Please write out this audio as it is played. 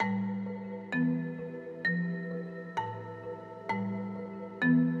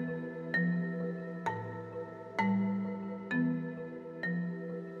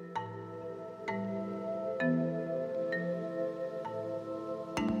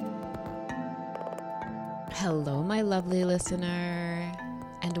Hello, my lovely listener,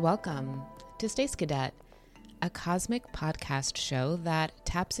 and welcome to Stace Cadet, a cosmic podcast show that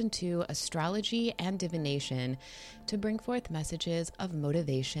taps into astrology and divination to bring forth messages of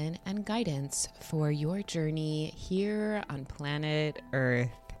motivation and guidance for your journey here on planet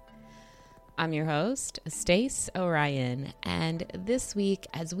Earth. I'm your host, Stace Orion, and this week,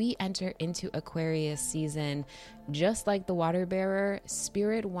 as we enter into Aquarius season, just like the water bearer,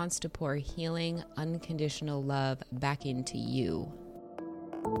 Spirit wants to pour healing, unconditional love back into you.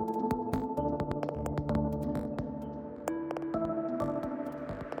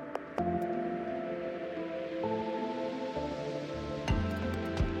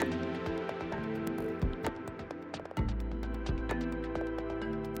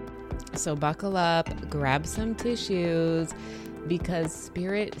 So buckle up, grab some tissues, because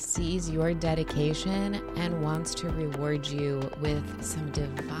Spirit sees your dedication and wants to reward you with some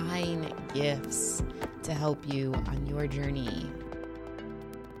divine gifts to help you on your journey.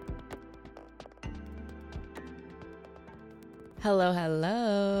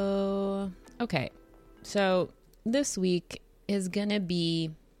 Hello. Okay, so this week is gonna be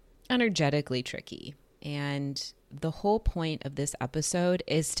energetically tricky, and the whole point of this episode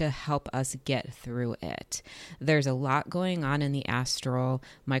is to help us get through it. There's a lot going on in the astral.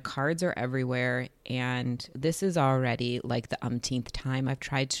 My cards are everywhere, and this is already like the umpteenth time I've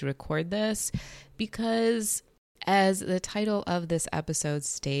tried to record this because, as the title of this episode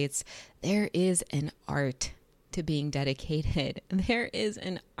states, there is an art to being dedicated. There is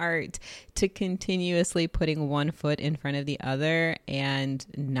an art to continuously putting one foot in front of the other and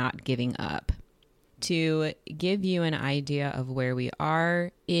not giving up. To give you an idea of where we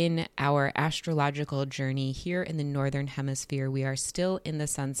are in our astrological journey here in the Northern Hemisphere, we are still in the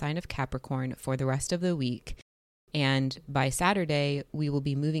sun sign of Capricorn for the rest of the week. And by Saturday, we will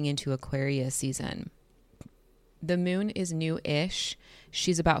be moving into Aquarius season. The moon is new-ish.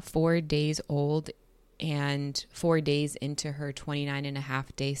 She's about 4 days old and 4 days into her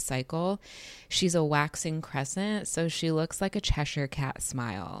 29.5-day cycle. She's a waxing crescent, so she looks like a Cheshire cat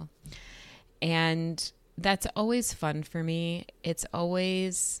smile. And that's always fun for me. It's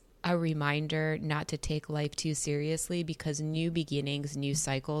always a reminder not to take life too seriously because new beginnings, new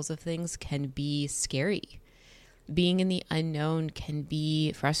cycles of things can be scary. Being in the unknown can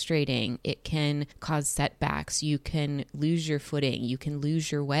be frustrating. It can cause setbacks. You can lose your footing. You can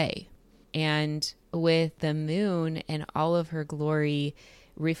lose your way. And with the moon and all of her glory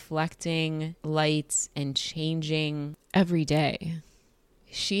reflecting lights and changing every day,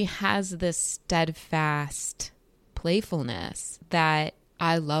 she has this steadfast playfulness that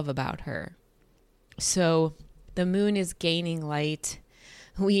I love about her. So the moon is gaining light.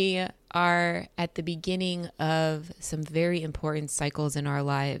 We are at the beginning of some very important cycles in our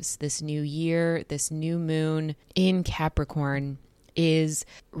lives. This new year, this new moon in Capricorn is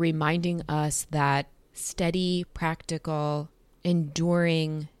reminding us that steady, practical,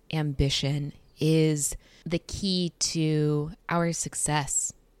 enduring ambition is the key to our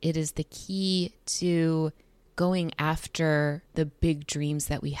success. It is the key to going after the big dreams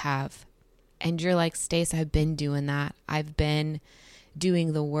that we have. And you're like, Stace, I've been doing that. I've been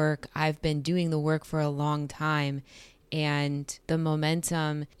doing the work. I've been doing the work for a long time. And the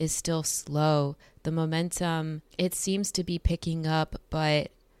momentum is still slow. The momentum, it seems to be picking up,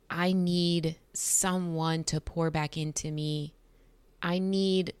 but I need someone to pour back into me. I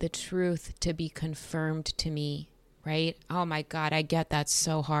need the truth to be confirmed to me, right? Oh my God, I get that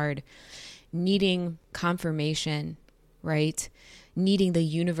so hard. Needing confirmation, right? Needing the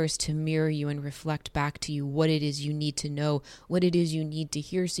universe to mirror you and reflect back to you what it is you need to know, what it is you need to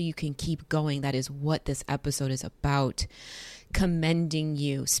hear so you can keep going. That is what this episode is about. Commending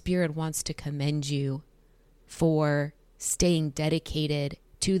you. Spirit wants to commend you for staying dedicated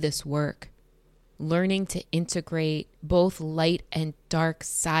to this work. Learning to integrate both light and dark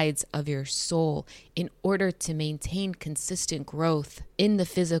sides of your soul in order to maintain consistent growth in the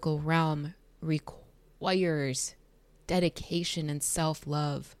physical realm requires dedication and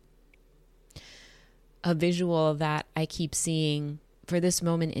self-love. A visual that I keep seeing for this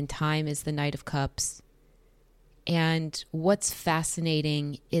moment in time is the Knight of Cups. And what's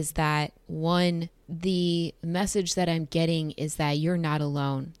fascinating is that, one, the message that I'm getting is that you're not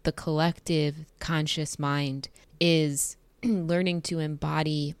alone. The collective conscious mind is learning to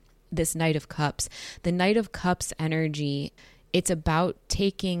embody this Knight of Cups. The Knight of Cups energy, it's about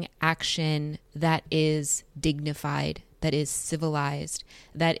taking action that is dignified, that is civilized,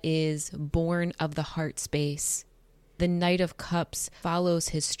 that is born of the heart space. The Knight of Cups follows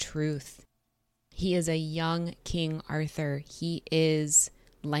his truth. He is a young King Arthur. He is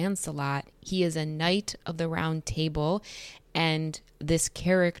Lancelot. He is a knight of the Round Table, and this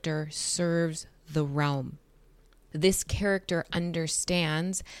character serves the realm. This character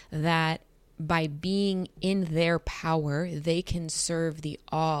understands that by being in their power, they can serve the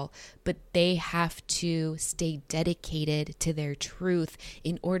all, but they have to stay dedicated to their truth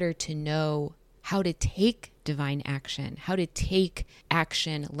in order to know how to take divine action, how to take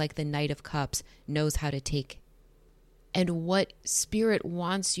action like the Knight of Cups knows how to take. And what Spirit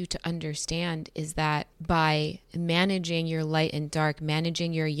wants you to understand is that by managing your light and dark,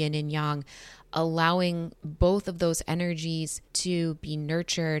 managing your yin and yang, allowing both of those energies to be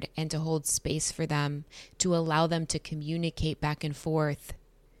nurtured and to hold space for them, to allow them to communicate back and forth,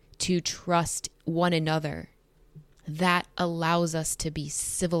 to trust one another, that allows us to be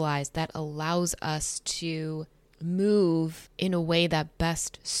civilized, that allows us to move in a way that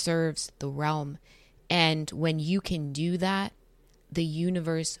best serves the realm. And when you can do that, the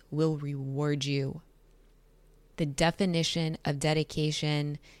universe will reward you. The definition of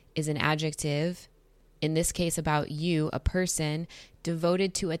dedication is an adjective, in this case about you, a person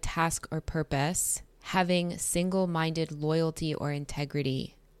devoted to a task or purpose, having single-minded loyalty or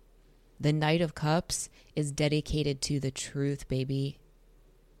integrity. The Knight of Cups is dedicated to the truth, baby.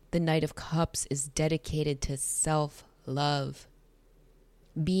 The Knight of Cups is dedicated to self-love.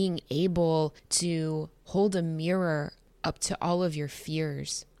 Being able to hold a mirror up to all of your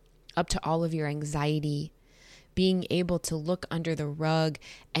fears, up to all of your anxiety, being able to look under the rug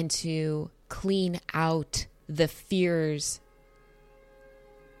and to clean out the fears.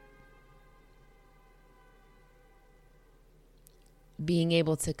 Being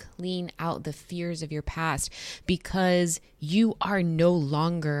able to clean out the fears of your past, because you are no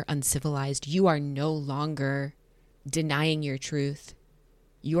longer uncivilized. You are no longer denying your truth.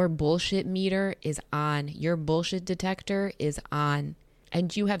 Your bullshit meter is on. Your bullshit detector is on.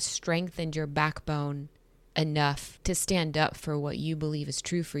 And you have strengthened your backbone enough to stand up for what you believe is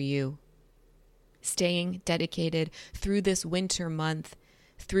true for you. Staying dedicated through this winter month,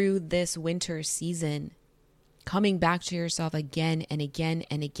 through this winter season, coming back to yourself again and again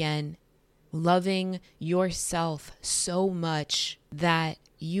and again, loving yourself so much that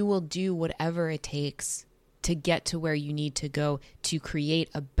you will do whatever it takes to get to where you need to go to create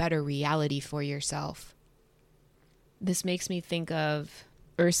a better reality for yourself. This makes me think of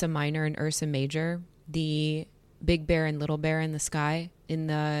Ursa Minor and Ursa Major, the big bear and little bear in the sky in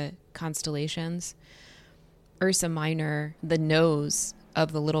the constellations. Ursa Minor, the nose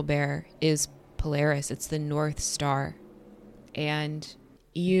of the little bear, is Polaris. It's the North Star. And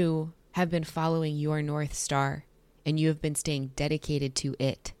you have been following your North Star, and you have been staying dedicated to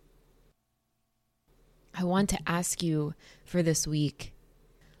it. I want to ask you for this week,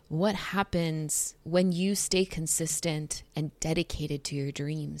 what happens when you stay consistent and dedicated to your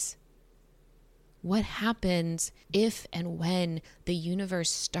dreams? What happens if and when the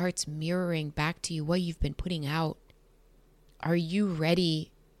universe starts mirroring back to you what you've been putting out? Are you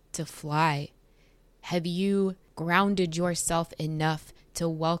ready to fly? Have you grounded yourself enough to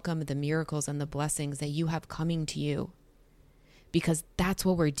welcome the miracles and the blessings that you have coming to you? Because that's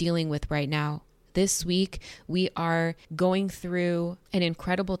what we're dealing with right now. This week, we are going through an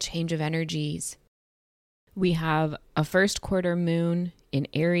incredible change of energies. We have a first quarter moon in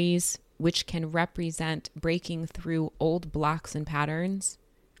Aries, which can represent breaking through old blocks and patterns.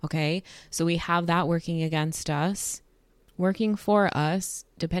 Okay, so we have that working against us, working for us,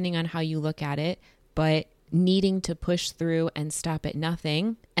 depending on how you look at it, but needing to push through and stop at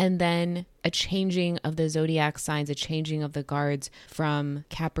nothing. And then a changing of the zodiac signs, a changing of the guards from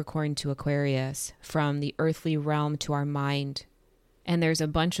Capricorn to Aquarius, from the earthly realm to our mind. And there's a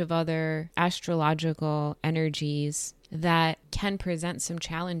bunch of other astrological energies that can present some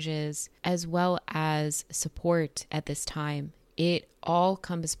challenges as well as support at this time. It all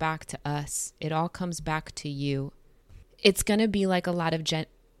comes back to us. It all comes back to you. It's going to be like a lot of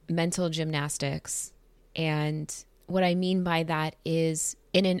mental gymnastics. And what I mean by that is,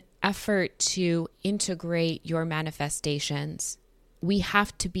 in an effort to integrate your manifestations, we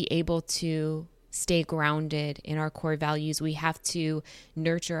have to be able to stay grounded in our core values. We have to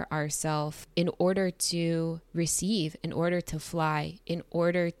nurture ourselves in order to receive, in order to fly, in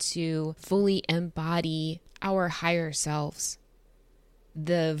order to fully embody our higher selves,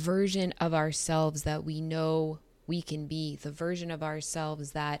 the version of ourselves that we know we can be, the version of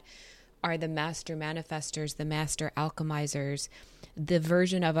ourselves that are the master manifestors, the master alchemizers, the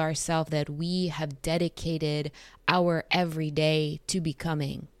version of ourselves that we have dedicated our everyday to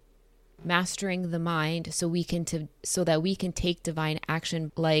becoming. Mastering the mind so that we can take divine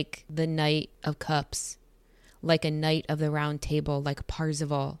action like the Knight of Cups, like a knight of the round table, like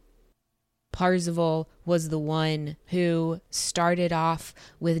Parzival. Parzival was the one who started off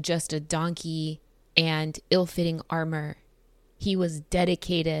with just a donkey and ill-fitting armor. He was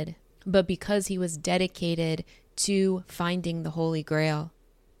dedicated, but because he was dedicated to finding the Holy Grail,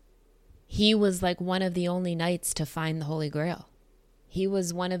 he was like one of the only knights to find the Holy Grail. He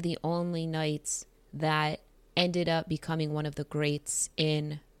was one of the only knights that ended up becoming one of the greats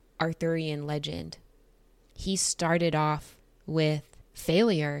in Arthurian legend. He started off with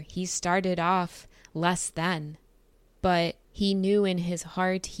failure. He started off less than, but he knew in his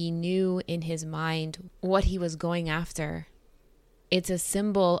heart, he knew in his mind what he was going after. It's a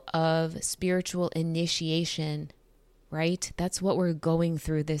symbol of spiritual initiation, right? That's what we're going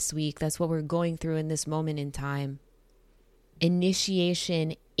through this week. That's what we're going through in this moment in time.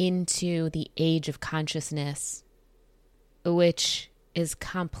 Initiation into the age of consciousness, which is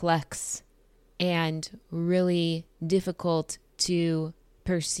complex and really difficult to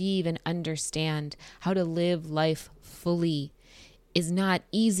perceive and understand. How to live life fully is not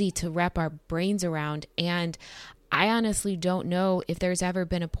easy to wrap our brains around. And I honestly don't know if there's ever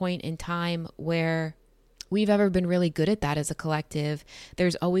been a point in time where we've ever been really good at that as a collective.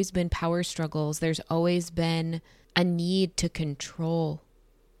 There's always been power struggles. There's always been a need to control.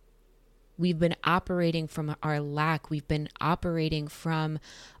 We've been operating from our lack. We've been operating from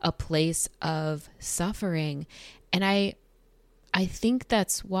a place of suffering. And I think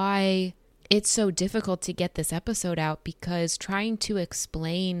that's why it's so difficult to get this episode out, because trying to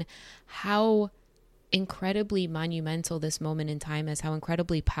explain how incredibly monumental this moment in time is, how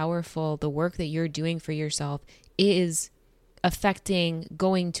incredibly powerful the work that you're doing for yourself is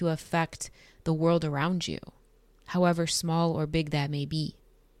going to affect the world around you, however small or big that may be.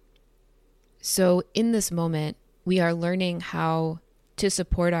 So in this moment, we are learning how to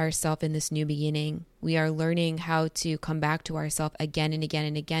support ourselves in this new beginning. We are learning how to come back to ourselves again and again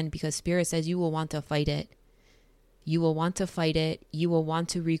and again, because Spirit says you will want to fight it. You will want to fight it. You will want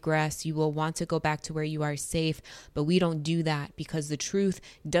to regress. You will want to go back to where you are safe. But we don't do that, because the truth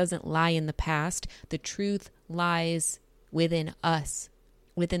doesn't lie in the past. The truth lies within us,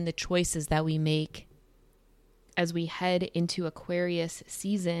 within the choices that we make. As we head into Aquarius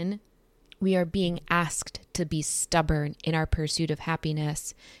season, we are being asked to be stubborn in our pursuit of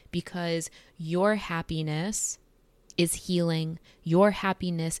happiness, because your happiness is healing. Your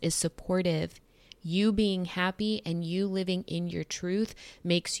happiness is supportive. You being happy and you living in your truth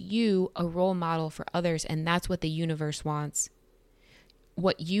makes you a role model for others, and that's what the universe wants.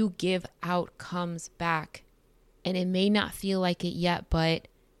 What you give out comes back, and it may not feel like it yet, but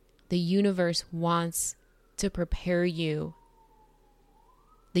the universe wants to prepare you.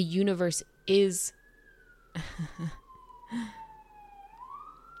 The universe is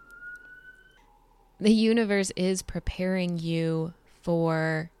the universe is preparing you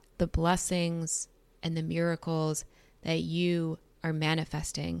for the blessings and the miracles that you are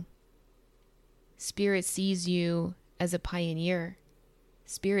manifesting. Spirit sees you as a pioneer.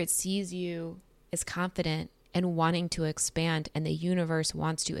 Spirit sees you as confident and wanting to expand, and the universe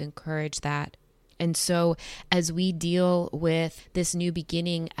wants to encourage that. And so as we deal with this new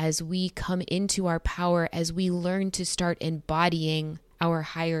beginning, as we come into our power, as we learn to start embodying our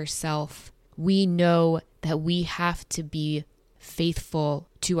higher self, we know that we have to be faithful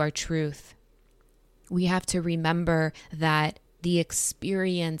to our truth. We have to remember that the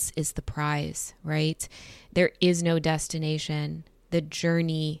experience is the prize, right? There is no destination. The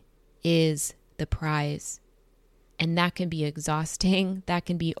journey is the prize. And that can be exhausting. That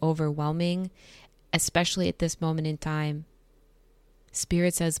can be overwhelming, especially at this moment in time.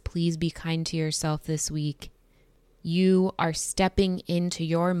 Spirit says, please be kind to yourself this week. You are stepping into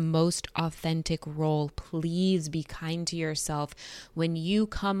your most authentic role. Please be kind to yourself. When you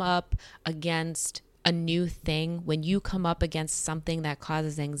come up against a new thing, when you come up against something that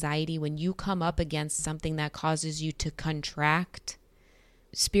causes anxiety, when you come up against something that causes you to contract,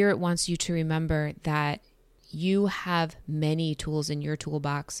 Spirit wants you to remember that you have many tools in your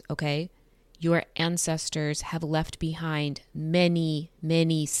toolbox, okay? Your ancestors have left behind many,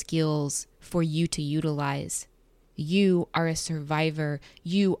 many skills for you to utilize. You are a survivor.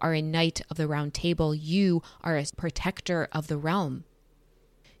 You are a knight of the round table. You are a protector of the realm.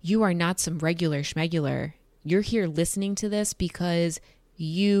 You are not some regular schmegular. You're here listening to this because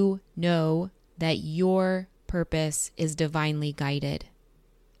you know that your purpose is divinely guided.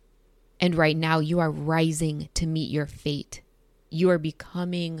 And right now you are rising to meet your fate. You are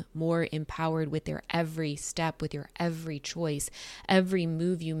becoming more empowered with your every step, with your every choice, every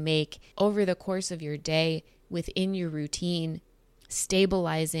move you make over the course of your day, within your routine,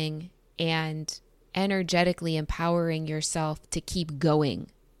 stabilizing and energetically empowering yourself to keep going.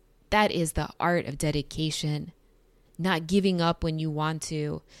 That is the art of dedication. Not giving up when you want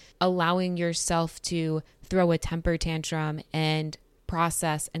to, allowing yourself to throw a temper tantrum and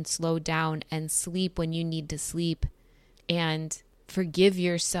process and slow down and sleep when you need to sleep, and forgive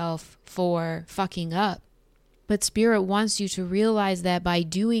yourself for fucking up. But Spirit wants you to realize that by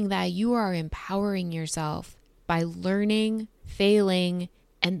doing that, you are empowering yourself. By learning, failing,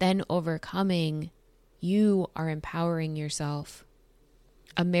 and then overcoming, you are empowering yourself.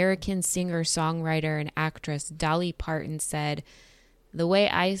 American singer, songwriter, and actress Dolly Parton said, "The way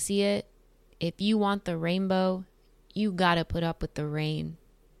I see it, if you want the rainbow, you gotta put up with the rain."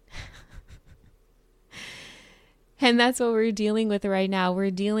 And that's what we're dealing with right now.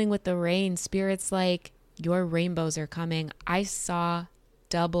 We're dealing with the rain. Spirit's like, your rainbows are coming. I saw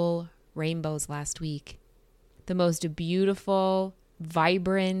double rainbows last week. The most beautiful,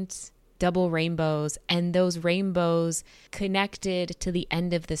 vibrant double rainbows. And those rainbows connected to the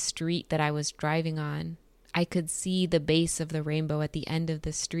end of the street that I was driving on. I could see the base of the rainbow at the end of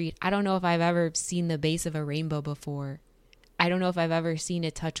the street. I don't know if I've ever seen the base of a rainbow before. I don't know if I've ever seen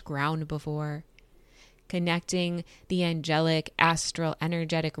it touch ground before. Connecting the angelic, astral,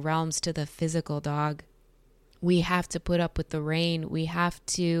 energetic realms to the physical, dog. We have to put up with the rain. We have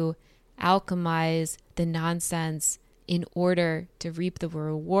to alchemize the nonsense in order to reap the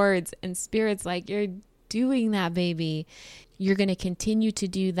rewards. And Spirit's like, you're doing that, baby. You're going to continue to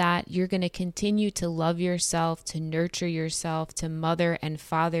do that. You're going to continue to love yourself, to nurture yourself, to mother and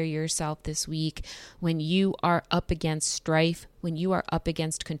father yourself this week when you are up against strife, when you are up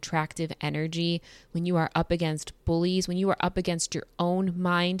against contractive energy, when you are up against bullies, when you are up against your own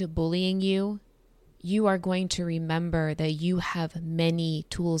mind bullying you. You are going to remember that you have many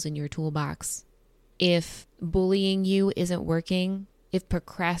tools in your toolbox. If bullying you isn't working, if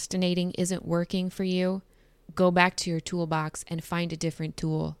procrastinating isn't working for you, go back to your toolbox and find a different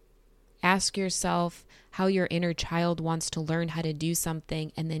tool. Ask yourself how your inner child wants to learn how to do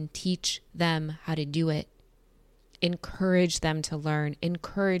something and then teach them how to do it. Encourage them to learn.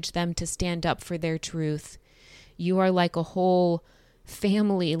 Encourage them to stand up for their truth. You are like a whole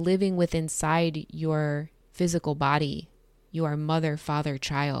family living with inside your physical body. You are mother, father,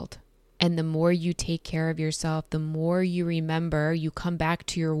 child. And the more you take care of yourself, the more you remember, you come back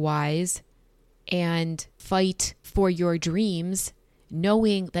to your whys and fight for your dreams,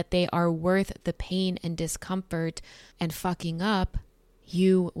 knowing that they are worth the pain and discomfort and fucking up,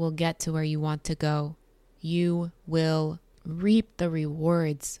 you will get to where you want to go. You will reap the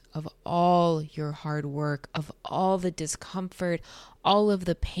rewards of all your hard work, of all the discomfort, all of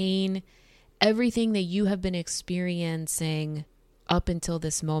the pain, everything that you have been experiencing up until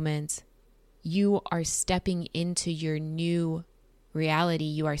this moment. You are stepping into your new reality.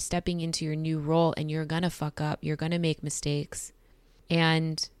 You are stepping into your new role, and you're going to fuck up. You're going to make mistakes.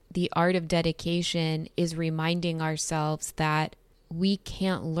 And the art of dedication is reminding ourselves that we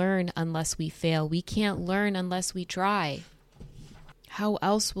can't learn unless we fail. We can't learn unless we try. How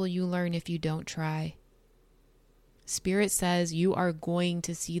else will you learn if you don't try? Spirit says you are going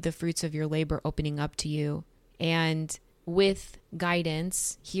to see the fruits of your labor opening up to you. And with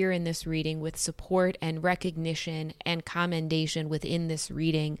guidance here in this reading, with support and recognition and commendation within this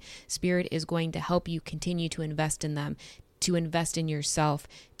reading, Spirit is going to help you continue to invest in them, to invest in yourself,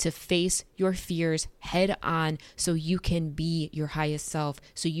 to face your fears head on so you can be your highest self,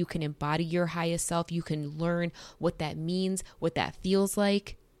 so you can embody your highest self. You can learn what that means, what that feels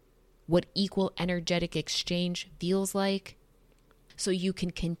like, what equal energetic exchange feels like, so you can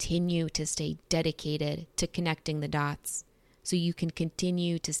continue to stay dedicated to connecting the dots, so you can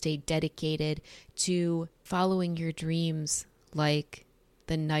continue to stay dedicated to following your dreams like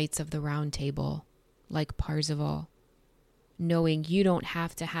the Knights of the Round Table, like Parzival, knowing you don't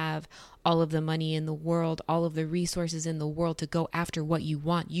have to have all of the money in the world, all of the resources in the world to go after what you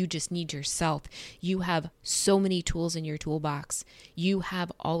want. You just need yourself. You have so many tools in your toolbox. You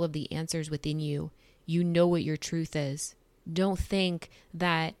have all of the answers within you. You know what your truth is. Don't think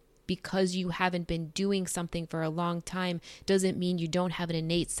that because you haven't been doing something for a long time doesn't mean you don't have an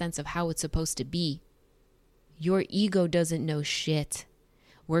innate sense of how it's supposed to be. Your ego doesn't know shit.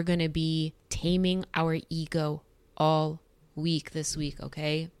 We're going to be taming our ego all week this week,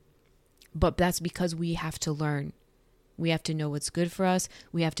 okay? But that's because we have to learn. We have to know what's good for us.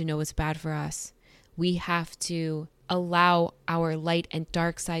 We have to know what's bad for us. We have to allow our light and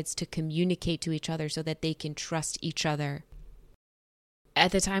dark sides to communicate to each other so that they can trust each other.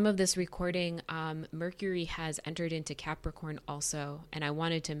 At the time of this recording, Mercury has entered into Capricorn also, and I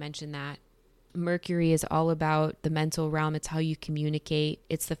wanted to mention that. Mercury is all about the mental realm. It's how you communicate.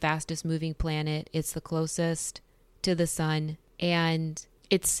 It's the fastest moving planet. It's the closest to the sun. And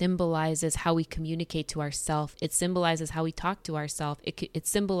it symbolizes how we communicate to ourselves. It symbolizes how we talk to ourselves. It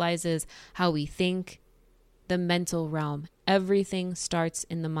symbolizes how we think, the mental realm. Everything starts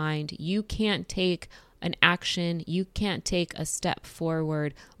in the mind. You can't take an action, you can't take a step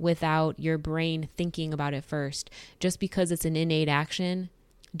forward without your brain thinking about it first. Just because it's an innate action,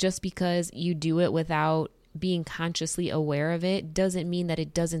 just because you do it without being consciously aware of it, doesn't mean that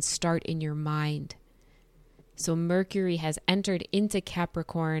it doesn't start in your mind. So Mercury has entered into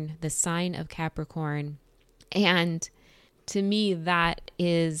Capricorn, the sign of Capricorn. And to me, that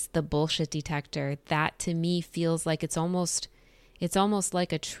is the bullshit detector. That to me feels like it's almost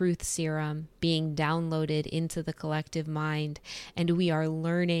like a truth serum being downloaded into the collective mind. And we are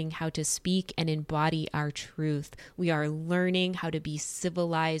learning how to speak and embody our truth. We are learning how to be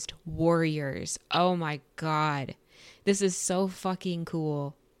civilized warriors. Oh my God. This is so fucking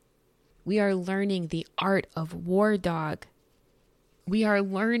cool. We are learning the art of war dog. We are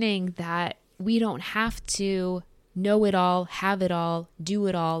learning that we don't have to know it all, have it all, do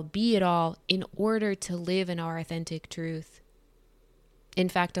it all, be it all in order to live in our authentic truth. In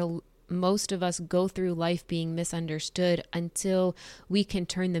fact, most of us go through life being misunderstood until we can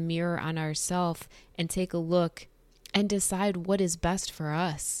turn the mirror on ourselves and take a look and decide what is best for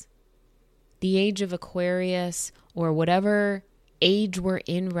us. The age of Aquarius, or whatever age we're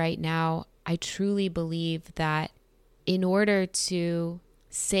in right now, I truly believe that in order to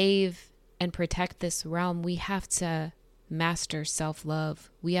save and protect this realm, we have to master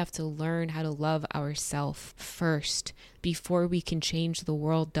self-love. We have to learn how to love ourselves first before we can change the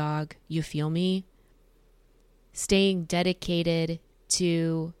world, dog. You feel me? Staying dedicated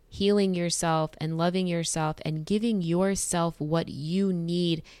to healing yourself and loving yourself and giving yourself what you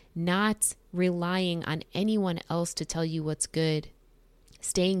need, not relying on anyone else to tell you what's good.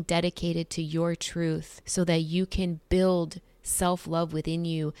 Staying dedicated to your truth so that you can build self-love within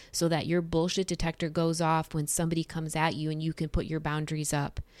you, so that your bullshit detector goes off when somebody comes at you and you can put your boundaries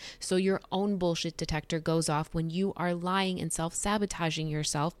up. So your own bullshit detector goes off when you are lying and self-sabotaging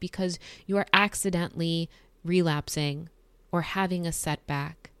yourself because you are accidentally relapsing or having a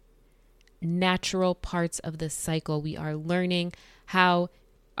setback. Natural parts of the cycle. We are learning how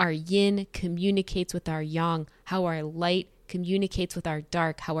our yin communicates with our yang, how our light communicates with our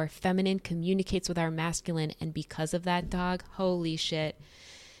dark, how our feminine communicates with our masculine. And because of that, dog, holy shit,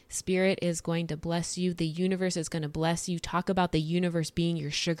 Spirit is going to bless you. The universe is going to bless you. Talk about the universe being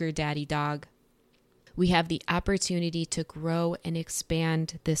your sugar daddy, dog. We have the opportunity to grow and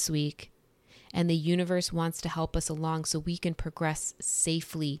expand this week. And the universe wants to help us along so we can progress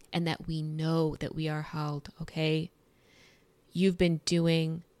safely and that we know that we are held, okay? You've been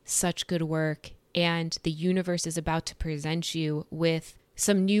doing such good work, and the universe is about to present you with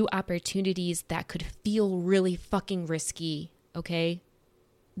some new opportunities that could feel really fucking risky, okay?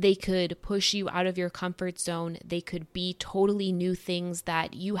 They could push you out of your comfort zone. They could be totally new things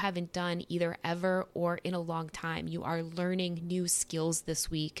that you haven't done either ever or in a long time. You are learning new skills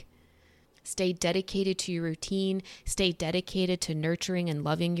this week. Stay dedicated to your routine. Stay dedicated to nurturing and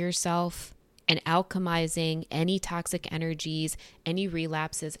loving yourself and alchemizing any toxic energies, any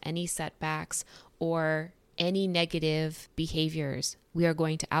relapses, any setbacks, or any negative behaviors. We are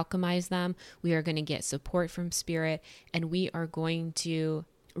going to alchemize them. We are going to get support from Spirit, and we are going to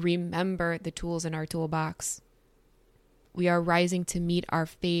remember the tools in our toolbox. We are rising to meet our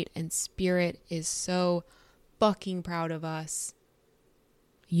fate, and Spirit is so fucking proud of us.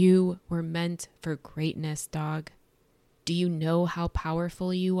 You were meant for greatness, dog. Do you know how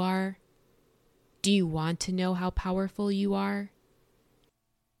powerful you are? Do you want to know how powerful you are?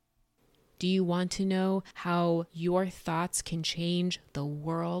 Do you want to know how your thoughts can change the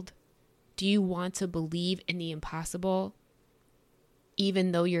world? Do you want to believe in the impossible?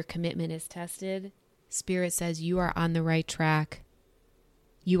 Even though your commitment is tested, Spirit says you are on the right track.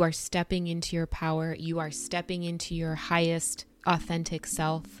 You are stepping into your power. You are stepping into your highest authentic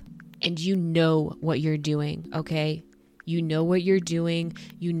self. And you know what you're doing, okay? You know what you're doing.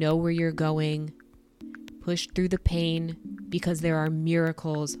 You know where you're going. Push through the pain because there are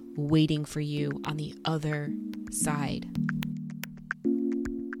miracles waiting for you on the other side.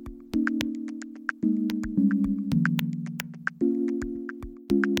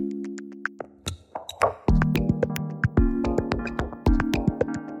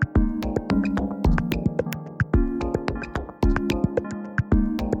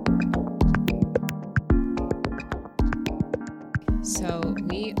 So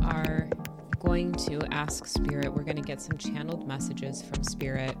we are going to ask Spirit. We're going to get some channeled messages from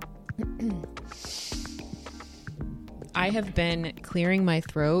Spirit I have been clearing my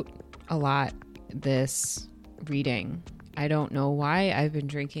throat a lot this reading. I don't know why. I've been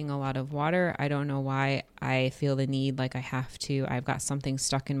drinking a lot of water. I don't know why I feel the need like I have to. I've got something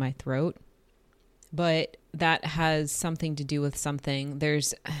stuck in my throat. But that has something to do with something.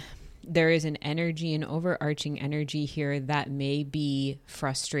 There is an energy, an overarching energy here that may be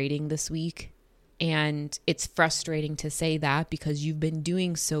frustrating this week. And it's frustrating to say that because you've been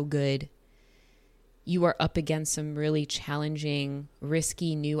doing so good. You are up against some really challenging,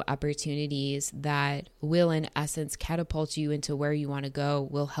 risky new opportunities that will, in essence, catapult you into where you want to go,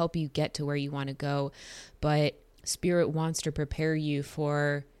 will help you get to where you want to go. But Spirit wants to prepare you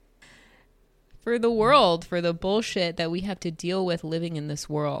for the world, for the bullshit that we have to deal with living in this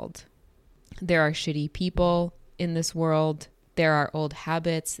world. There are shitty people in this world. There are old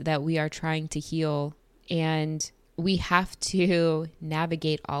habits that we are trying to heal. And we have to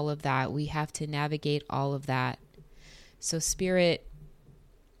navigate all of that. So Spirit,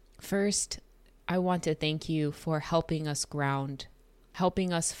 first, I want to thank you for helping us ground,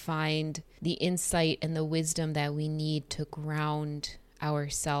 helping us find the insight and the wisdom that we need to ground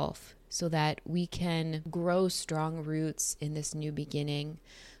ourselves so that we can grow strong roots in this new beginning.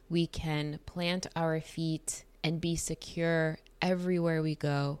 We can plant our feet and be secure everywhere we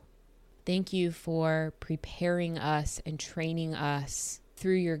go. Thank you for preparing us and training us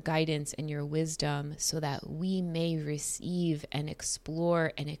through your guidance and your wisdom so that we may receive and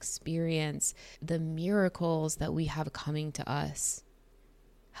explore and experience the miracles that we have coming to us,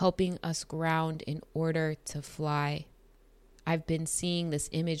 helping us ground in order to fly. I've been seeing this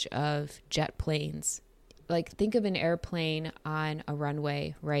image of jet planes. Like, think of an airplane on a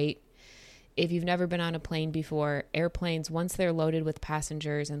runway, right? If you've never been on a plane before, airplanes, once they're loaded with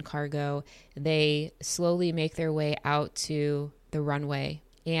passengers and cargo, they slowly make their way out to the runway.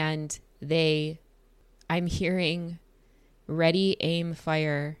 And I'm hearing ready, aim,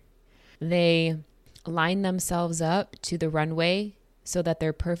 fire. They line themselves up to the runway so that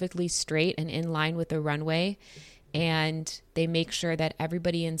they're perfectly straight and in line with the runway. And they make sure that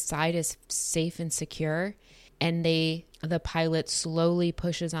everybody inside is safe and secure. And the pilot slowly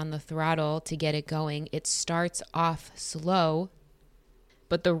pushes on the throttle to get it going. It starts off slow,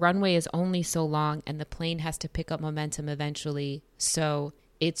 but the runway is only so long and the plane has to pick up momentum eventually. So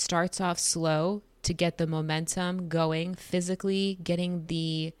it starts off slow to get the momentum going, physically getting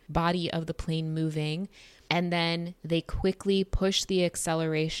the body of the plane moving. And then they quickly push the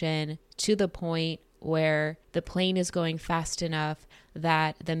acceleration to the point where the plane is going fast enough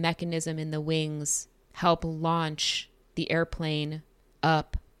that the mechanism in the wings help launch the airplane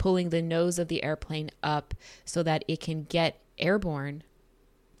up, pulling the nose of the airplane up so that it can get airborne.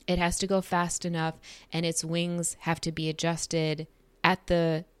 It has to go fast enough and its wings have to be adjusted at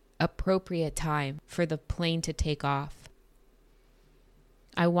the appropriate time for the plane to take off.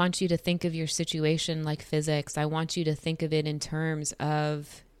 I want you to think of your situation like physics. I want you to think of it in terms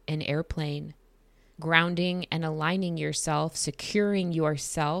of an airplane. Grounding and aligning yourself, securing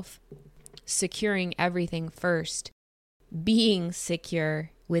everything first, being secure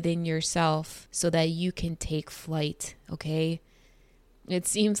within yourself so that you can take flight, okay? It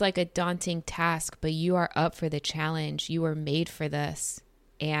seems like a daunting task, but you are up for the challenge. You are made for this,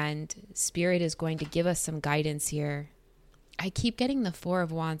 and Spirit is going to give us some guidance here. I keep getting the Four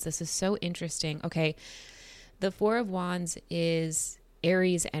of Wands. This is so interesting. Okay, the Four of Wands is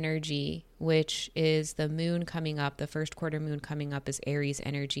Aries energy, which is the moon coming up. The first quarter moon coming up is Aries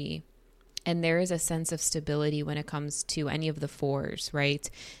energy. And there is a sense of stability when it comes to any of the fours, right?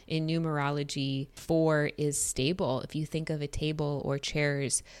 In numerology, 4 is stable. If you think of a table or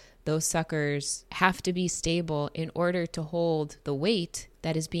chairs, those suckers have to be stable in order to hold the weight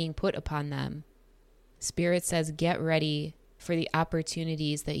that is being put upon them. Spirit says, get ready for the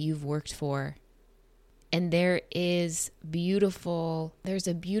opportunities that you've worked for. And there's a beautiful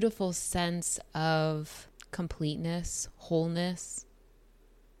sense of completeness, wholeness.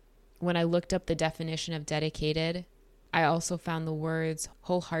 When I looked up the definition of dedicated, I also found the words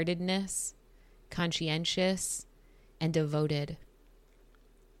wholeheartedness, conscientious, and devoted.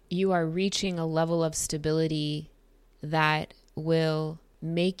 You are reaching a level of stability that will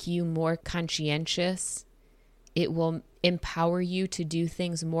make you more conscientious. It will empower you to do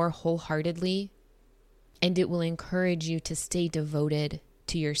things more wholeheartedly, and it will encourage you to stay devoted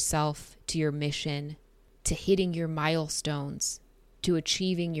to yourself, to your mission, to hitting your milestones, to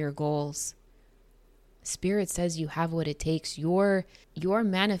achieving your goals. Spirit says you have what it takes. Your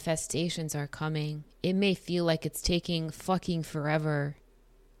manifestations are coming. It may feel like it's taking fucking forever,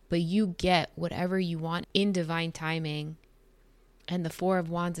 but you get whatever you want in divine timing. And the Four of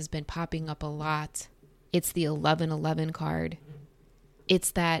Wands has been popping up a lot. It's the 1111 card.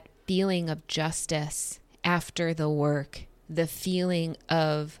 It's that feeling of justice after the work, the feeling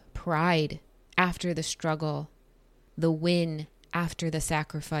of pride after the struggle, the win after the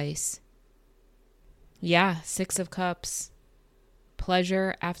sacrifice. Yeah, Six of Cups,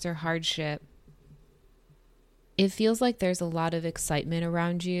 pleasure after hardship. It feels like there's a lot of excitement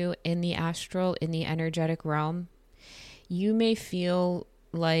around you in the astral, in the energetic realm. You may feel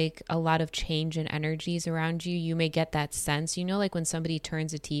like a lot of change in energies around you. You may get that sense, like when somebody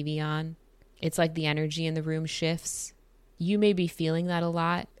turns a TV on, it's like the energy in the room shifts. You may be feeling that a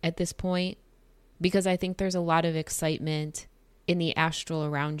lot at this point because I think there's a lot of excitement in the astral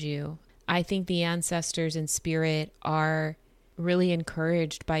around you. I think the ancestors in spirit are really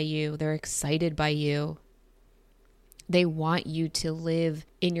encouraged by you. They're excited by you. They want you to live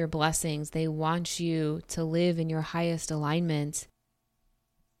in your blessings. They want you to live in your highest alignment.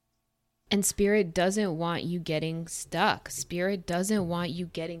 And Spirit doesn't want you getting stuck. Spirit doesn't want you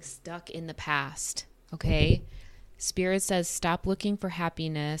getting stuck in the past, okay? Spirit says stop looking for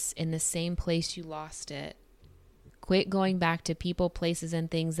happiness in the same place you lost it. Quit going back to people, places,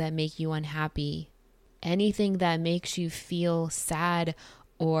 and things that make you unhappy. Anything that makes you feel sad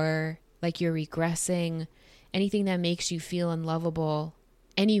or like you're regressing, anything that makes you feel unlovable,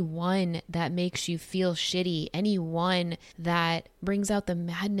 anyone that makes you feel shitty, anyone that brings out the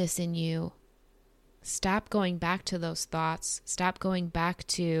madness in you. Stop going back to those thoughts. Stop going back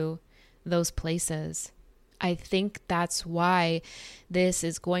to those places. I think that's why this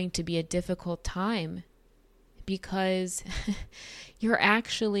is going to be a difficult time, because you're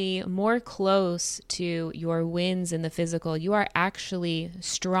actually more close to your wins in the physical. You are actually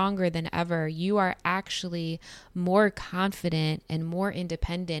stronger than ever. You are actually more confident and more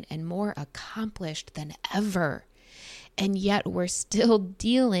independent and more accomplished than ever. And yet we're still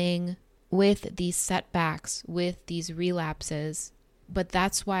dealing with these setbacks, with these relapses. But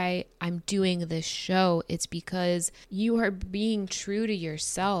that's why I'm doing this show. It's because you are being true to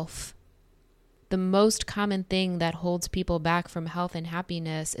yourself. The most common thing that holds people back from health and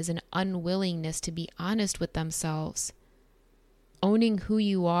happiness is an unwillingness to be honest with themselves. Owning who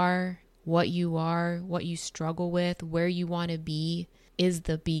you are, what you struggle with, where you want to be is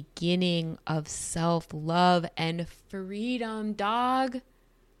the beginning of self-love and freedom, dog.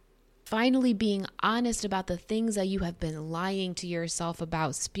 Finally being honest about the things that you have been lying to yourself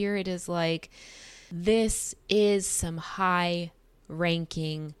about. Spirit is like, this is some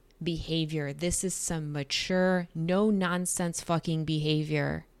high-ranking behavior. This is some mature, no nonsense fucking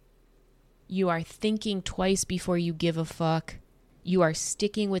behavior. You are thinking twice before you give a fuck. You are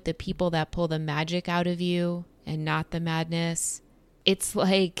sticking with the people that pull the magic out of you and not the madness. It's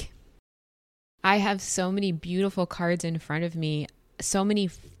like, I have so many beautiful cards in front of me, so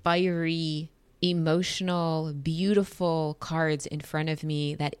many fiery, emotional, beautiful cards in front of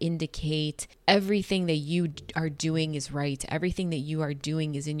me that indicate everything that you are doing is right. Everything that you are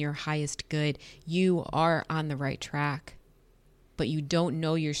doing is in your highest good. You are on the right track, but you don't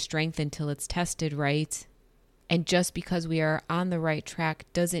know your strength until it's tested, right? And just because we are on the right track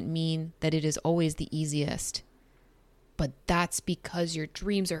doesn't mean that it is always the easiest. But that's because your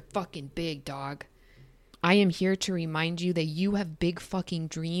dreams are fucking big, dog. I am here to remind you that you have big fucking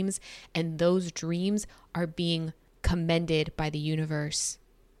dreams, and those dreams are being commended by the universe.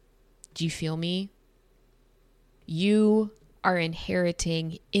 Do you feel me? You are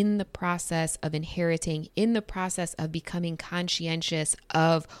inheriting in the process of becoming conscientious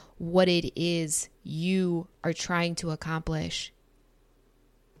of what it is you are trying to accomplish.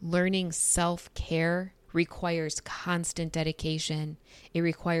 Learning self-care requires constant dedication. It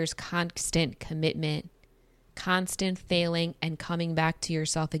requires constant commitment. Constant failing and coming back to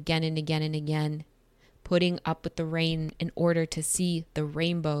yourself again and again and again, putting up with the rain in order to see the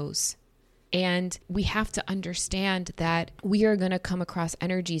rainbows. And we have to understand that we are going to come across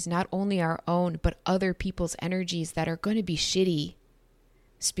energies, not only our own, but other people's energies that are going to be shitty.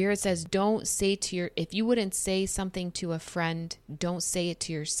 Spirit says, if you wouldn't say something to a friend, don't say it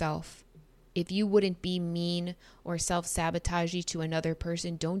to yourself. If you wouldn't be mean or self-sabotage to another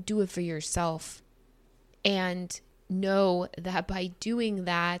person, don't do it for yourself. And know that by doing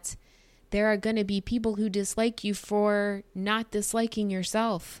that, there are going to be people who dislike you for not disliking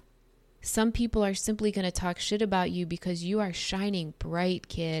yourself. Some people are simply going to talk shit about you because you are shining bright,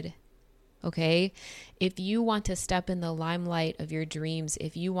 kid. Okay? If you want to step in the limelight of your dreams,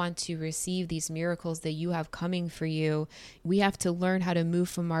 if you want to receive these miracles that you have coming for you, we have to learn how to move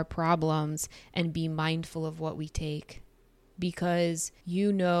from our problems and be mindful of what we take. Because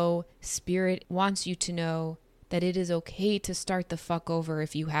Spirit wants you to know that it is okay to start the fuck over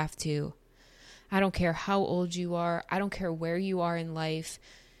if you have to. I don't care how old you are. I don't care where you are in life.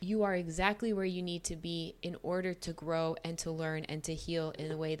 You are exactly where you need to be in order to grow and to learn and to heal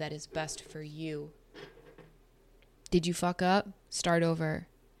in a way that is best for you. Did you fuck up? Start over.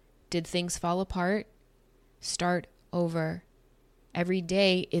 Did things fall apart? Start over. Every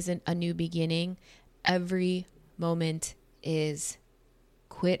day isn't a new beginning. Every moment is.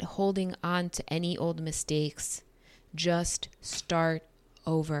 Quit holding on to any old mistakes. Just start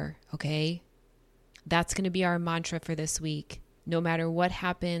over, okay? That's going to be our mantra for this week. No matter what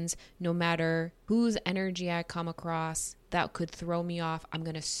happens, no matter whose energy I come across that could throw me off, I'm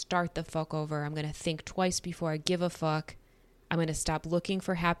going to start the fuck over. I'm going to think twice before I give a fuck. I'm going to stop looking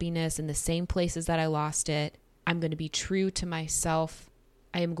for happiness in the same places that I lost it. I'm going to be true to myself.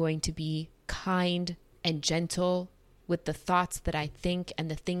 I am going to be kind and gentle with the thoughts that I think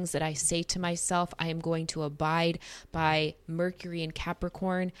and the things that I say to myself. I am going to abide by Mercury and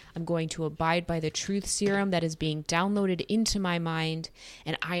Capricorn. I'm going to abide by the truth serum that is being downloaded into my mind.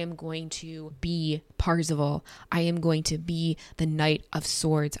 And I am going to be Parzival. I am going to be the Knight of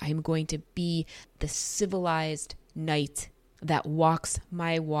Swords. I am going to be the civilized knight that walks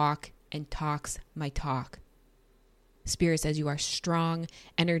my walk and talks my talk. Spirit says you are strong,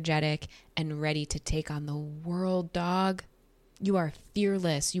 energetic, and ready to take on the world, dog. You are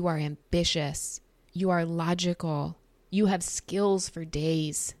fearless. You are ambitious. You are logical. You have skills for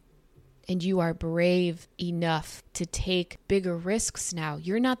days. And you are brave enough to take bigger risks now.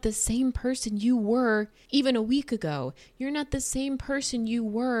 You're not the same person you were even a week ago. You're not the same person you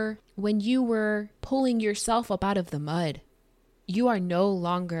were when you were pulling yourself up out of the mud. You are no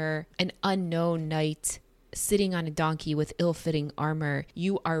longer an unknown knight sitting on a donkey with ill-fitting armor.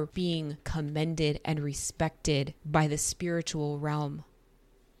 You are being commended and respected by the spiritual realm.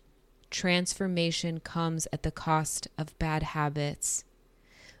 Transformation comes at the cost of bad habits.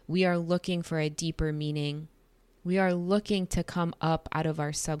 We are looking for a deeper meaning. We are looking to come up out of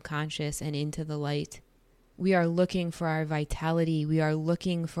our subconscious and into the light. We are looking for our vitality. We are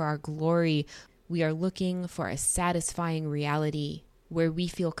looking for our glory. We are looking for a satisfying reality where we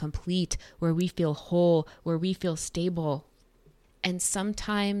feel complete, where we feel whole, where we feel stable. And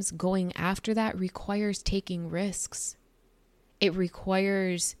sometimes going after that requires taking risks. It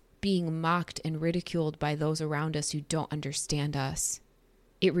requires being mocked and ridiculed by those around us who don't understand us.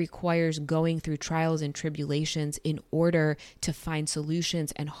 It requires going through trials and tribulations in order to find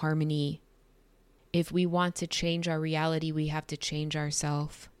solutions and harmony. If we want to change our reality, we have to change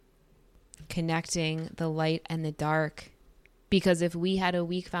ourselves. Connecting the light and the dark. Because if we had a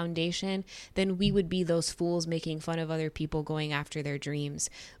weak foundation, then we would be those fools making fun of other people going after their dreams.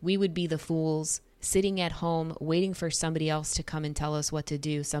 We would be the fools sitting at home waiting for somebody else to come and tell us what to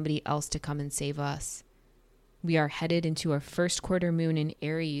do, somebody else to come and save us. We are headed into our first quarter moon in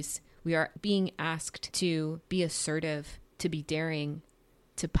Aries. We are being asked to be assertive, to be daring,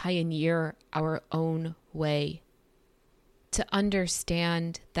 to pioneer our own way. To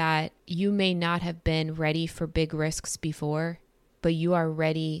understand that you may not have been ready for big risks before, but you are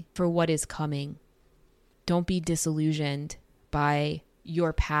ready for what is coming. Don't be disillusioned by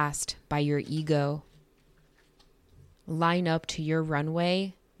your past, by your ego. Line up to your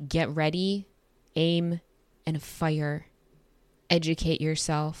runway, get ready, aim, and fire. Educate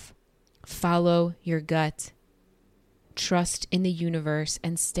yourself. Follow your gut. Trust in the universe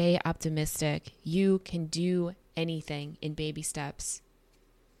and stay optimistic. You can do anything in baby steps.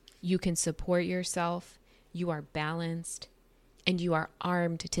 You can support yourself, you are balanced, and you are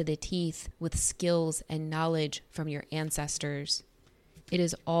armed to the teeth with skills and knowledge from your ancestors. It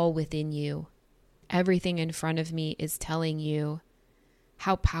is all within you. Everything in front of me is telling you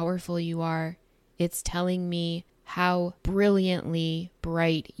how powerful you are. It's telling me how brilliantly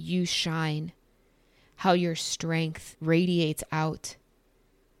bright you shine, how your strength radiates out,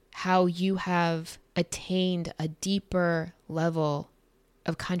 how you have attained a deeper level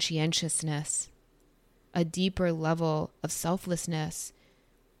of conscientiousness, a deeper level of selflessness,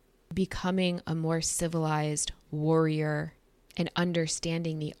 becoming a more civilized warrior and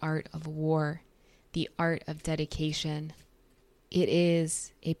understanding the art of war, the art of dedication. It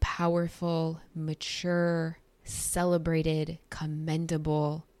is a powerful, mature, celebrated,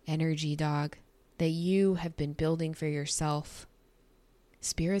 commendable energy, dog, that you have been building for yourself.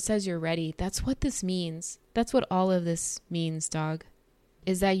 Spirit says you're ready. That's what this means. That's what all of this means, dog,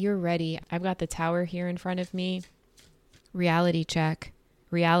 is that you're ready. I've got the tower here in front of me. Reality check.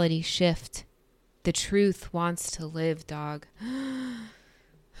 Reality shift. The truth wants to live, dog.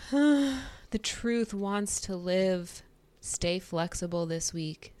 The truth wants to live. Stay flexible this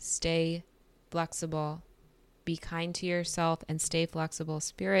week. Stay flexible. be kind to yourself, and stay flexible.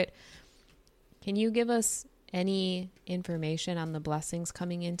 Spirit, can you give us any information on the blessings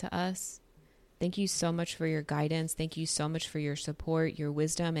coming into us? Thank you so much for your guidance. Thank you so much for your support, your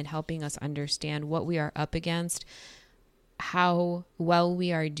wisdom, and helping us understand what we are up against, how well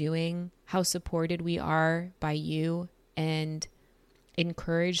we are doing, how supported we are by you, and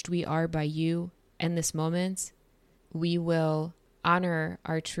encouraged we are by you in this moment. We will honor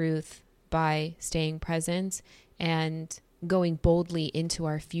our truth by staying present and going boldly into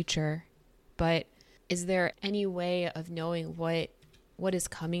our future. But is there any way of knowing what is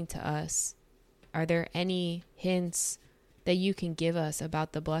coming to us? Are there any hints that you can give us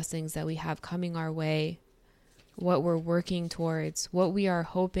about the blessings that we have coming our way, what we're working towards, what we are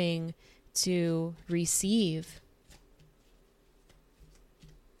hoping to receive?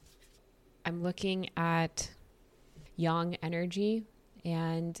 I'm looking at yang energy,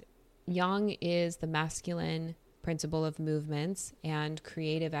 and yang is the masculine principle of movements and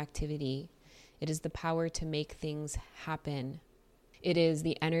creative activity. It is the power to make things happen. It is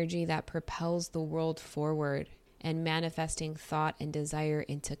the energy that propels the world forward and manifesting thought and desire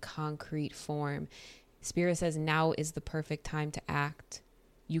into concrete form. Spirit says now is the perfect time to act.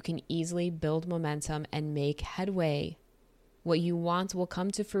 You can easily build momentum and make headway. What you want will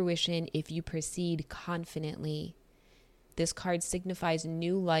come to fruition if you proceed confidently. This card signifies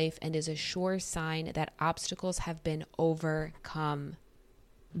new life and is a sure sign that obstacles have been overcome.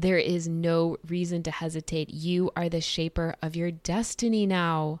 There is no reason to hesitate. You are the shaper of your destiny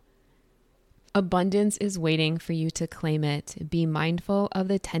now. Abundance is waiting for you to claim it. Be mindful of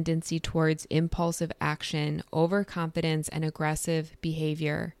the tendency towards impulsive action, overconfidence, and aggressive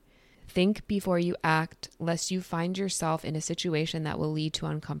behavior. Think before you act, lest you find yourself in a situation that will lead to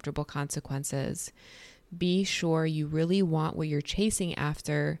uncomfortable consequences. Be sure you really want what you're chasing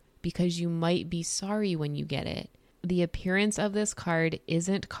after, because you might be sorry when you get it. The appearance of this card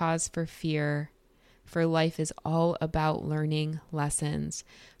isn't cause for fear, for life is all about learning lessons.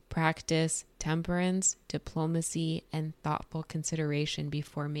 Practice temperance, diplomacy, and thoughtful consideration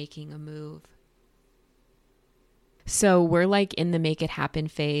before making a move. So we're like in the make it happen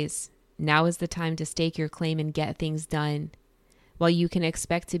phase. Now is the time to stake your claim and get things done. While you can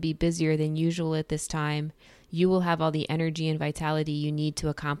expect to be busier than usual at this time, you will have all the energy and vitality you need to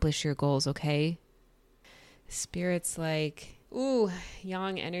accomplish your goals, okay? Spirit's like, ooh,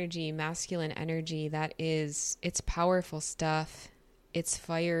 yang energy, masculine energy, it's powerful stuff. It's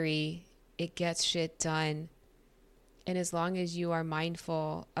fiery. It gets shit done. And as long as you are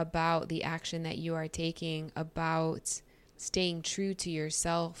mindful about the action that you are taking, about staying true to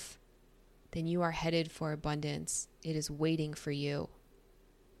yourself, then you are headed for abundance. It is waiting for you.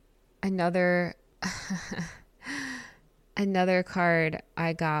 Another card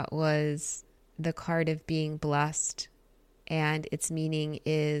I got was the card of being blessed, and its meaning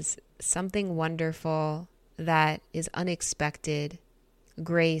is something wonderful that is unexpected,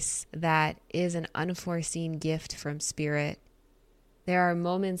 grace that is an unforeseen gift from Spirit. There are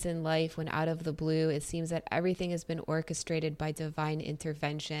moments in life when out of the blue it seems that everything has been orchestrated by divine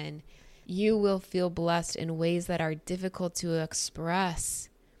intervention. You will feel blessed in ways that are difficult to express.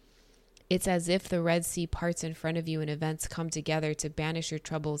 It's as if the Red Sea parts in front of you and events come together to banish your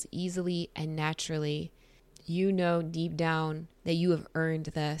troubles easily and naturally. You know deep down that you have earned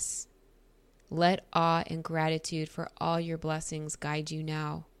this. Let awe and gratitude for all your blessings guide you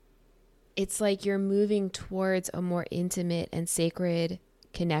now. It's like you're moving towards a more intimate and sacred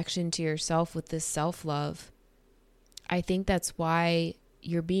connection to yourself with this self-love. I think that's why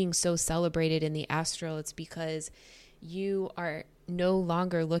you're being so celebrated in the astral. It's because you are no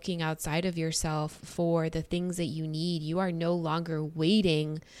longer looking outside of yourself for the things that you need. You are no longer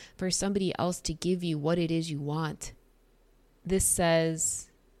waiting for somebody else to give you what it is you want. This says,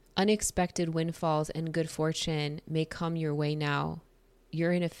 unexpected windfalls and good fortune may come your way now.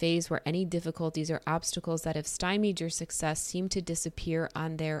 You're in a phase where any difficulties or obstacles that have stymied your success seem to disappear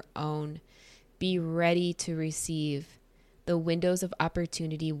on their own. Be ready to receive. The windows of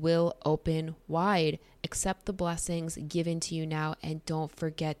opportunity will open wide. Accept the blessings given to you now and don't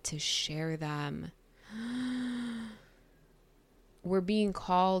forget to share them. We're being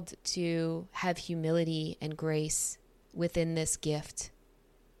called to have humility and grace within this gift.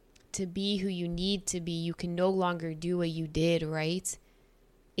 To be who you need to be, you can no longer do what you did, right?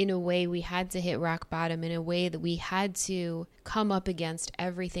 In a way, we had to hit rock bottom. In a way that we had to come up against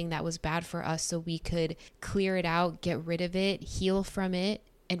everything that was bad for us so we could clear it out, get rid of it, heal from it,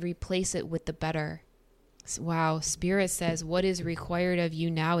 and replace it with the better. Wow, Spirit says what is required of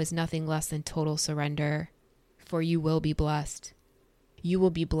you now is nothing less than total surrender, for you will be blessed. You will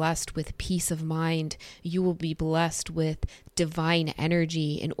be blessed with peace of mind. You will be blessed with divine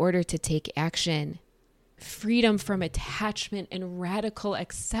energy in order to take action. Freedom from attachment and radical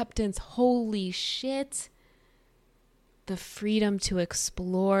acceptance. Holy shit. The freedom to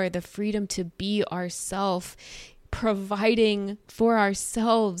explore, the freedom to be ourselves, providing for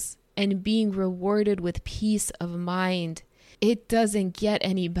ourselves and being rewarded with peace of mind. It doesn't get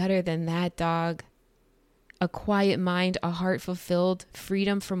any better than that, dog. A quiet mind, a heart fulfilled,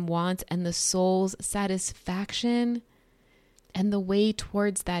 freedom from want, and the soul's satisfaction. And the way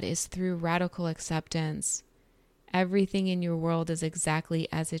towards that is through radical acceptance. Everything in your world is exactly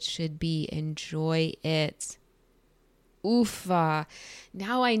as it should be. Enjoy it. Oofa.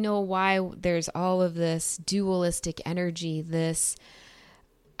 Now I know why there's all of this dualistic energy, this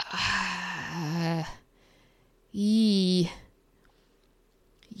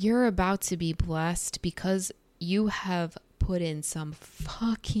You're about to be blessed because you have put in some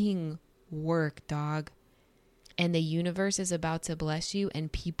fucking work, dog. And the universe is about to bless you,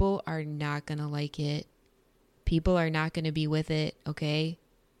 and people are not going to like it. People are not going to be with it, okay?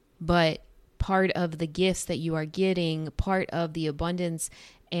 But part of the gifts that you are getting, part of the abundance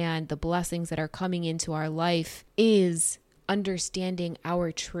and the blessings that are coming into our life is understanding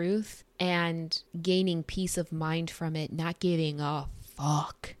our truth and gaining peace of mind from it, not giving a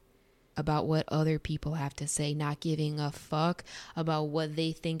fuck about what other people have to say, not giving a fuck about what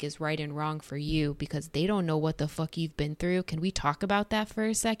they think is right and wrong for you, because they don't know what the fuck you've been through. Can we talk about that for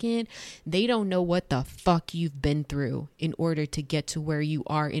a second? They don't know what the fuck you've been through in order to get to where you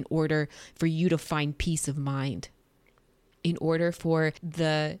are, in order for you to find peace of mind, in order for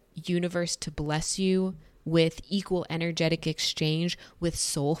the universe to bless you with equal energetic exchange, with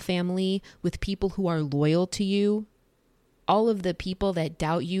soul family, with people who are loyal to you. All of the people that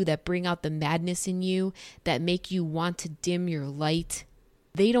doubt you, that bring out the madness in you, that make you want to dim your light,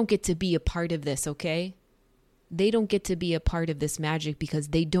 they don't get to be a part of this, okay? They don't get to be a part of this magic because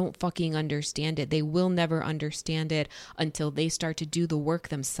they don't fucking understand it. They will never understand it until they start to do the work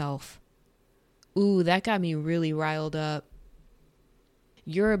themselves. Ooh, that got me really riled up.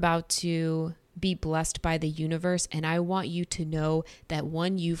 You're about to be blessed by the universe, and I want you to know that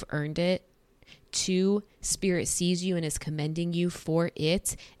 1, you've earned it. 2, Spirit sees you and is commending you for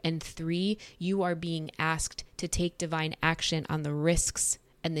it. And 3, you are being asked to take divine action on the risks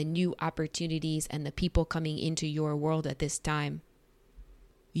and the new opportunities and the people coming into your world at this time.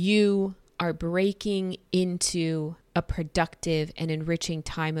 You are breaking into a productive and enriching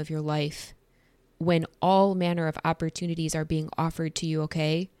time of your life when all manner of opportunities are being offered to you,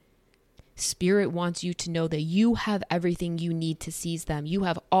 okay? Spirit wants you to know that you have everything you need to seize them. You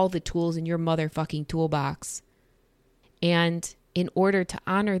have all the tools in your motherfucking toolbox. And in order to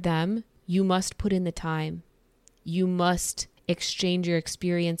honor them, you must put in the time. You must exchange your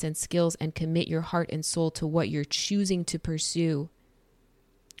experience and skills and commit your heart and soul to what you're choosing to pursue.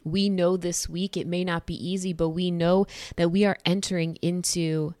 We know this week it may not be easy, but we know that we are entering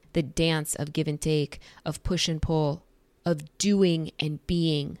into the dance of give and take, of push and pull, of doing and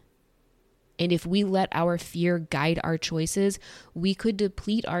being. And if we let our fear guide our choices, we could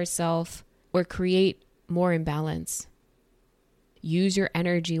deplete ourselves or create more imbalance. Use your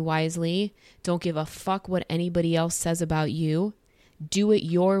energy wisely. Don't give a fuck what anybody else says about you. Do it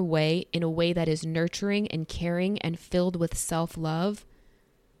your way, in a way that is nurturing and caring and filled with self-love.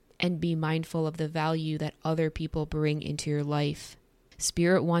 And be mindful of the value that other people bring into your life.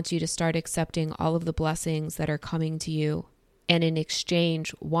 Spirit wants you to start accepting all of the blessings that are coming to you. And in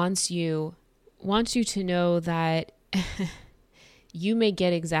exchange, wants you to know that you may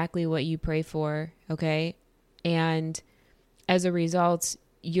get exactly what you pray for, okay? And as a result,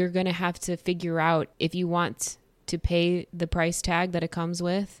 you're going to have to figure out if you want to pay the price tag that it comes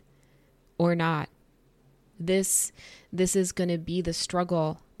with or not. This is going to be the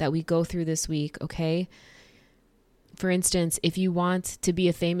struggle that we go through this week, okay? For instance, if you want to be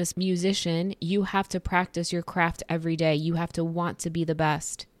a famous musician, you have to practice your craft every day. You have to want to be the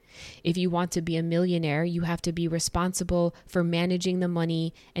best. If you want to be a millionaire, you have to be responsible for managing the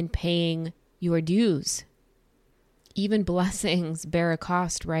money and paying your dues. Even blessings bear a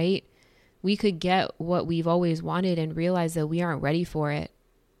cost, right? We could get what we've always wanted and realize that we aren't ready for it.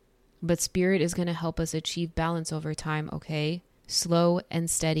 But Spirit is going to help us achieve balance over time, okay? Slow and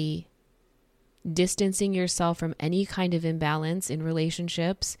steady. Distancing yourself from any kind of imbalance in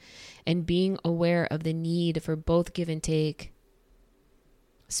relationships and being aware of the need for both give and take.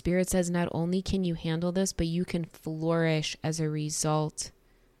 Spirit says not only can you handle this, but you can flourish as a result.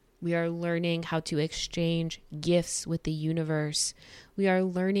 We are learning how to exchange gifts with the universe. We are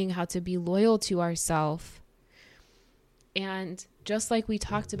learning how to be loyal to ourselves. And Just like we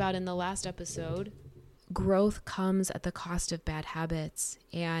talked about in the last episode, growth comes at the cost of bad habits,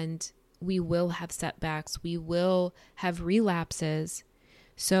 and we will have setbacks. We will have relapses.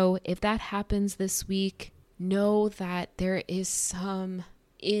 So if that happens this week, know that there is some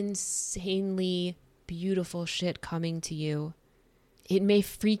insanely beautiful shit coming to you. It may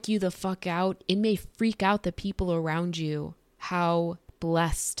freak you the fuck out. It may freak out the people around you, how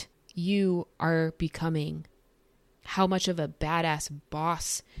blessed you are becoming, how much of a badass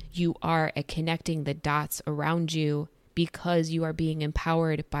boss you are at connecting the dots around you because you are being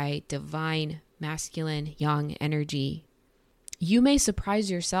empowered by divine, masculine, yang energy. You may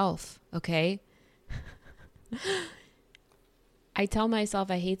surprise yourself, okay? I tell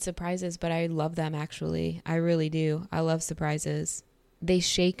myself I hate surprises, but I love them actually. I really do. I love surprises. They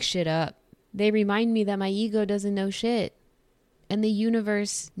shake shit up. They remind me that my ego doesn't know shit. And the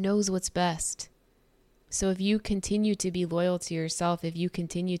universe knows what's best. So if you continue to be loyal to yourself, if you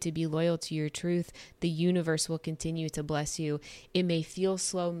continue to be loyal to your truth, the universe will continue to bless you. It may feel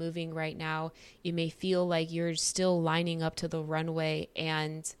slow moving right now. It may feel like you're still lining up to the runway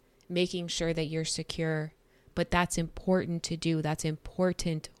and making sure that you're secure. But that's important to do. That's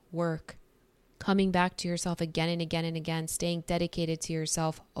important work. Coming back to yourself again and again and again, staying dedicated to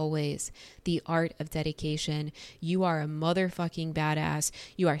yourself always. The art of dedication. You are a motherfucking badass.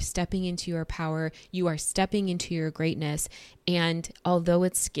 You are stepping into your power. You are stepping into your greatness. And although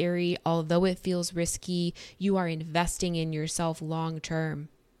it's scary, although it feels risky, you are investing in yourself long term.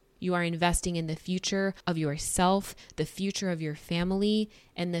 You are investing in the future of yourself, the future of your family,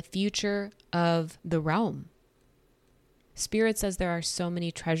 and the future of the realm. Spirit says there are so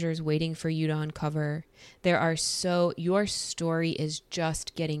many treasures waiting for you to uncover. Your story is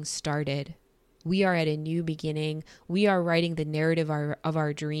just getting started. We are at a new beginning. We are writing the narrative of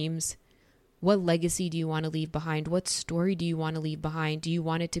our dreams. What legacy do you want to leave behind? What story do you want to leave behind? Do you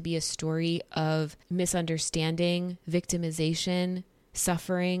want it to be a story of misunderstanding, victimization,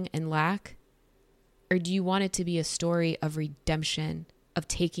 suffering, and lack? Or do you want it to be a story of redemption, of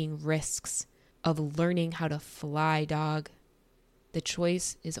taking risks, of learning how to fly, dog? The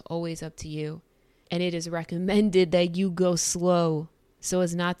choice is always up to you. And it is recommended that you go slow so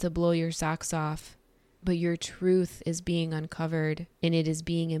as not to blow your socks off. But your truth is being uncovered and it is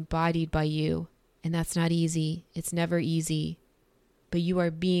being embodied by you. And that's not easy. It's never easy. But you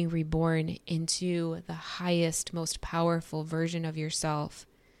are being reborn into the highest, most powerful version of yourself.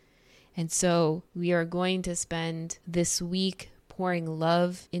 And so we are going to spend this week pouring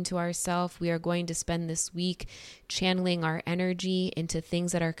love into ourselves. We are going to spend this week channeling our energy into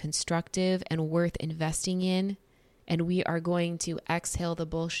things that are constructive and worth investing in. And we are going to exhale the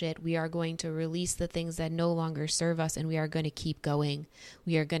bullshit. We are going to release the things that no longer serve us, and we are going to keep going.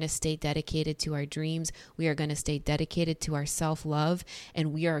 We are going to stay dedicated to our dreams. We are going to stay dedicated to our self-love,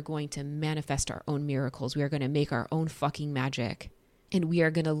 and we are going to manifest our own miracles. We are going to make our own fucking magic. And we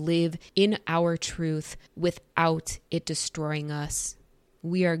are going to live in our truth without it destroying us.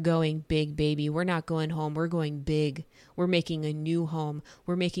 We are going big, baby. We're not going home. We're going big. We're making a new home.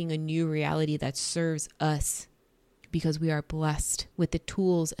 We're making a new reality that serves us because we are blessed with the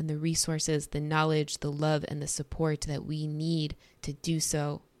tools and the resources, the knowledge, the love, and the support that we need to do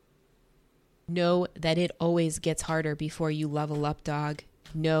so. Know that it always gets harder before you level up, dog.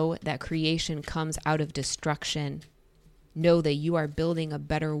 Know that creation comes out of destruction. Know that you are building a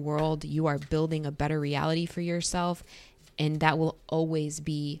better world. You are building a better reality for yourself. And that will always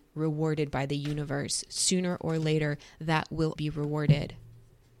be rewarded by the universe. Sooner or later, that will be rewarded.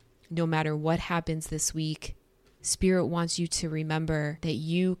 No matter what happens this week, Spirit wants you to remember that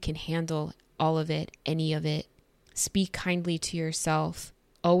you can handle all of it, any of it. Speak kindly to yourself.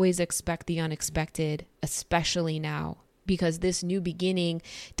 Always expect the unexpected, especially now. Because this new beginning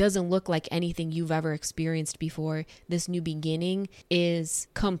doesn't look like anything you've ever experienced before. This new beginning is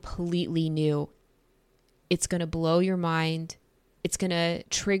completely new. It's going to blow your mind. It's going to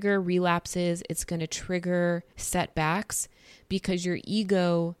trigger relapses. It's going to trigger setbacks because your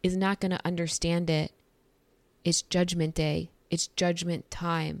ego is not going to understand it. It's judgment day. It's judgment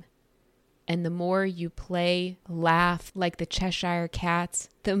time. And the more you play, laugh like the Cheshire Cats,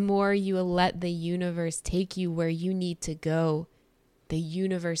 the more you let the universe take you where you need to go. The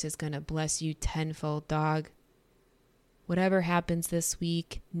universe is going to bless you tenfold, dog. Whatever happens this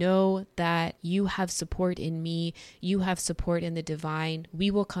week, know that you have support in me. You have support in the divine.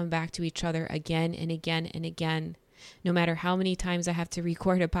 We will come back to each other again and again and again. No matter how many times I have to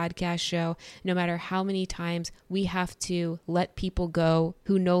record a podcast show, no matter how many times we have to let people go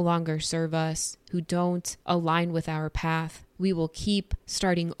who no longer serve us, who don't align with our path, we will keep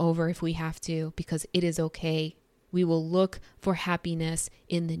starting over if we have to, because it is okay. We will look for happiness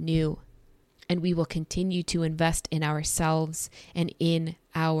in the new. And we will continue to invest in ourselves and in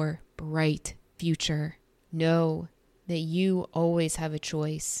our bright future. Know that you always have a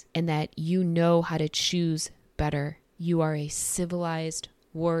choice and that you know how to choose better. You are a civilized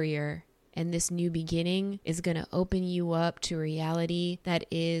warrior, and this new beginning is going to open you up to reality that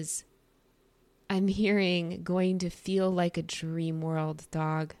is, I'm hearing, going to feel like a dream world,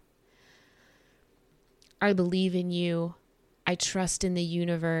 dog. I believe in you. I trust in the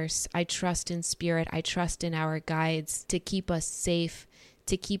universe. I trust in spirit. I trust in our guides to keep us safe,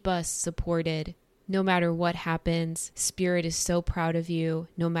 to keep us supported. No matter what happens, Spirit is so proud of you.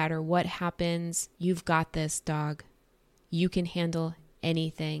 No matter what happens, you've got this, dog. You can handle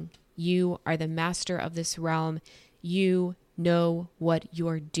anything. You are the master of this realm. You know what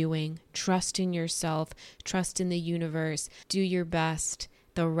you're doing. Trust in yourself. Trust in the universe. Do your best.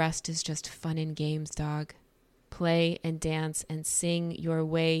 The rest is just fun and games, dog. Play and dance and sing your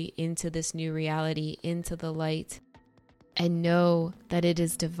way into this new reality, into the light. And know that it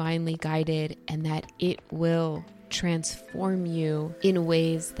is divinely guided and that it will transform you in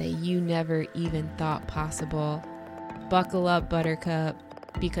ways that you never even thought possible. Buckle up, Buttercup,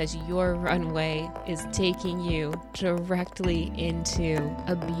 because your runway is taking you directly into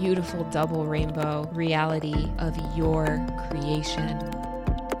a beautiful double rainbow reality of your creation.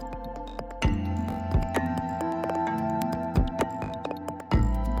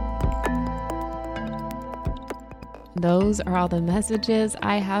 Those are all the messages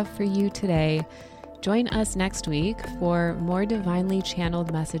I have for you today. Join us next week for more divinely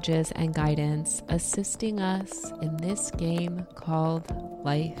channeled messages and guidance, assisting us in this game called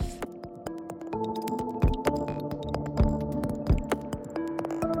life.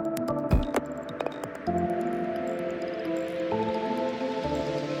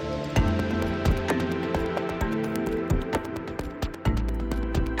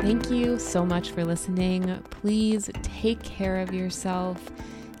 Thank you so much for listening. Please take care of yourself.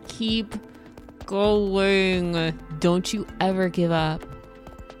 Keep going. Don't you ever give up.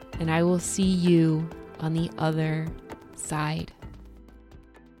 And I will see you on the other side.